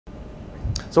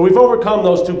So we've overcome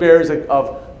those two barriers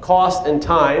of cost and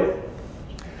time.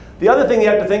 The other thing you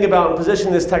have to think about in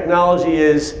positioning this technology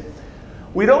is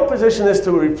we don't position this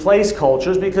to replace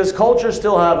cultures because cultures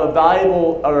still have a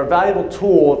valuable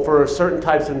tool for certain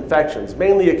types of infections,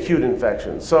 mainly acute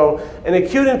infections. So in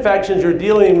acute infections, you're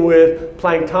dealing with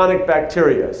planktonic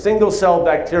bacteria, single-cell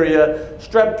bacteria,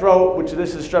 strep throat, which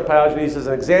this is Strep pyogenes as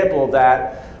an example of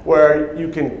that, where you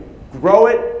can grow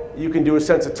it, you can do a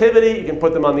sensitivity, you can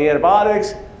put them on the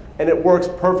antibiotics, and it works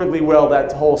perfectly well,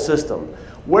 that whole system.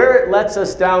 Where it lets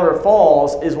us down or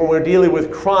falls is when we're dealing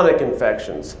with chronic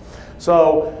infections.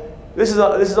 So this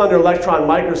is under electron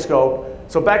microscope.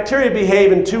 So bacteria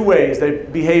behave in two ways. They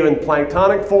behave in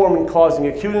planktonic form and causing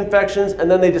acute infections, and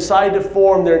then they decide to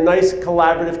form their nice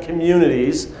collaborative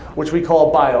communities, which we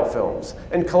call biofilms.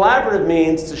 And collaborative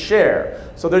means to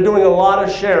share. So they're doing a lot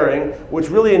of sharing, which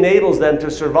really enables them to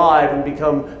survive and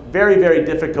become very, very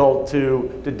difficult to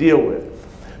deal with.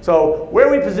 So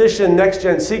where we position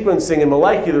next-gen sequencing and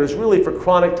molecular is really for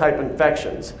chronic type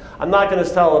infections. I'm not going to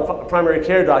tell a primary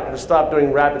care doctor to stop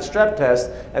doing rapid strep tests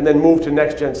and then move to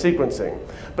next-gen sequencing.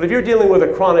 But if you're dealing with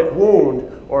a chronic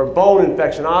wound or a bone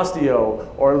infection,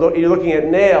 osteo, or you're looking at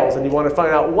nails and you want to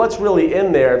find out what's really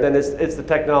in there, then it's the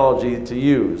technology to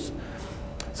use.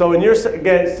 So in your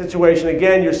situation,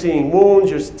 again, you're seeing wounds,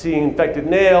 you're seeing infected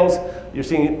nails, you're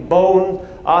seeing bone,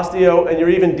 osteo, and you're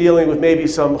even dealing with maybe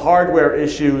some hardware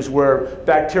issues where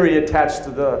bacteria attach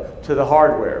to the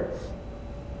hardware.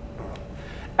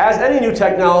 As any new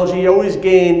technology, you always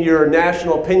gain your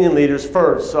national opinion leaders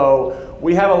first. So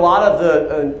we have a lot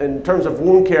of in terms of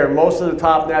wound care, most of the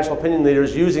top national opinion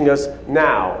leaders using us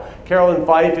now. Carolyn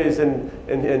Fife is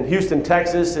in Houston,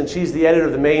 Texas, and she's the editor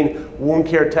of the main wound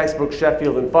care textbook,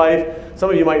 Sheffield and Fife. Some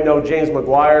of you might know James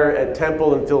McGuire at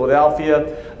Temple in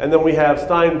Philadelphia. And then we have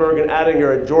Steinberg and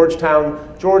Attinger at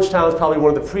Georgetown. Georgetown is probably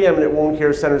one of the preeminent wound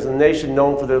care centers in the nation,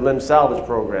 known for their limb salvage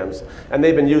programs. And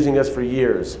they've been using us for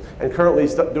years and currently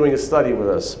doing a study with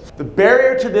us. The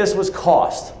barrier to this was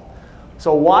cost.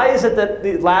 So why is it that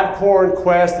the LabCorp and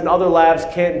Quest and other labs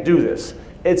can't do this?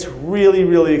 It's really,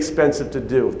 really expensive to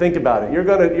do. Think about it. You're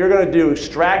gonna do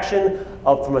extraction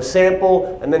from a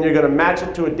sample, and then you're gonna match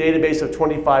it to a database of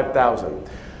 25,000.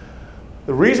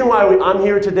 The reason why I'm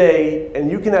here today,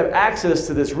 and you can have access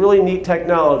to this really neat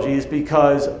technology, is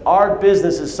because our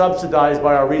business is subsidized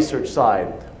by our research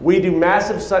side. We do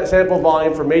massive sample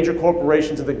volume for major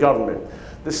corporations and the government.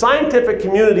 The scientific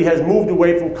community has moved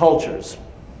away from cultures.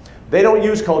 They don't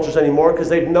use cultures anymore because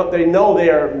they know they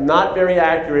are not very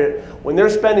accurate. When they're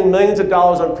spending millions of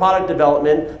dollars on product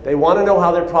development, they want to know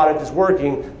how their product is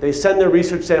working. They send their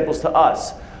research samples to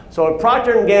us. So at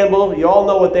Procter & Gamble, you all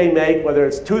know what they make, whether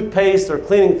it's toothpaste or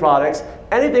cleaning products,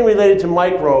 anything related to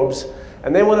microbes,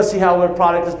 and they want to see how their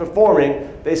product is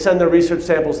performing, they send their research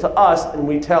samples to us and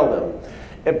we tell them.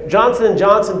 If Johnson &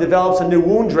 Johnson develops a new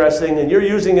wound dressing and you're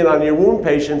using it on your wound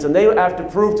patients and they have to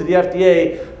prove to the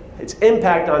FDA its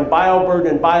impact on bioburden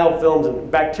and biofilms and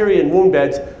bacteria in wound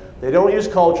beds, they don't use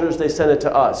cultures, they send it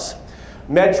to us.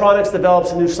 Medtronic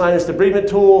develops a new sinus debridement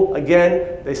tool.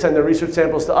 Again, they send their research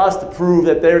samples to us to prove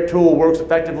that their tool works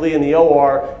effectively in the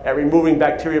OR at removing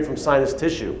bacteria from sinus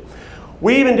tissue.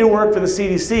 We even do work for the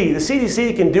CDC. The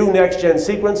CDC can do next-gen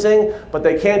sequencing, but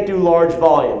they can't do large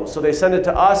volumes. So they send it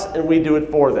to us and we do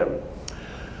it for them.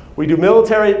 We do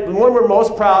military. The one we're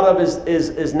most proud of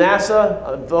is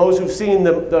NASA. Those who've seen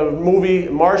the movie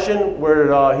Martian,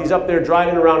 where he's up there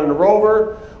driving around in a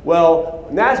rover. Well,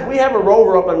 NASA, we have a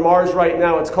rover up on Mars right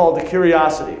now. It's called the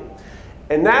Curiosity.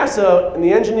 And NASA and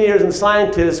the engineers and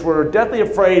scientists were deathly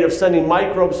afraid of sending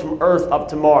microbes from Earth up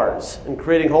to Mars and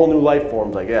creating whole new life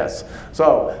forms, I guess.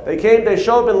 So they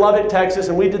showed up in Lubbock, Texas,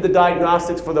 and we did the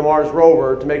diagnostics for the Mars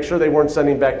rover to make sure they weren't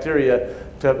sending bacteria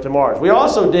to Mars. We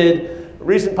also did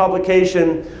recent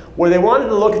publication where they wanted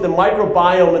to look at the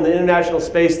microbiome in the International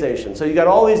Space Station. So you got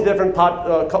all these different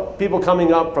people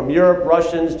coming up from Europe,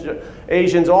 Russians,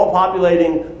 Asians, all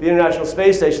populating the International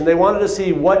Space Station. They wanted to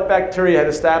see what bacteria had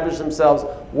established themselves,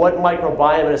 what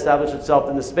microbiome had established itself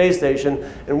in the space station,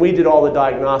 and we did all the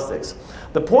diagnostics.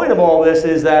 The point of all this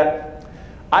is that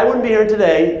I wouldn't be here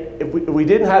today if we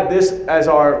didn't have this as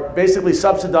our basically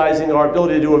subsidizing our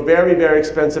ability to do a very, very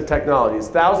expensive technology. It's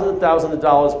thousands and thousands of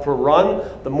dollars per run.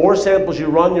 The more samples you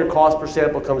run, your cost per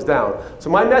sample comes down. So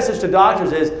my message to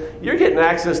doctors is you're getting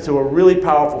access to a really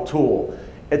powerful tool.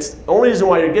 It's the only reason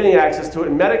why you're getting access to it,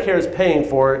 and Medicare is paying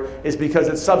for it, is because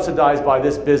it's subsidized by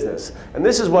this business. And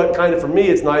this is what kind of, for me,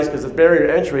 it's nice because it's barrier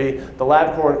to entry. The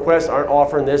LabCorp and Quest aren't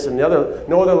offering this, and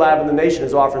no other lab in the nation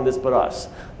is offering this but us.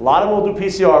 A lot of them will do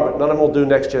PCR, but none of them will do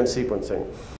next-gen sequencing.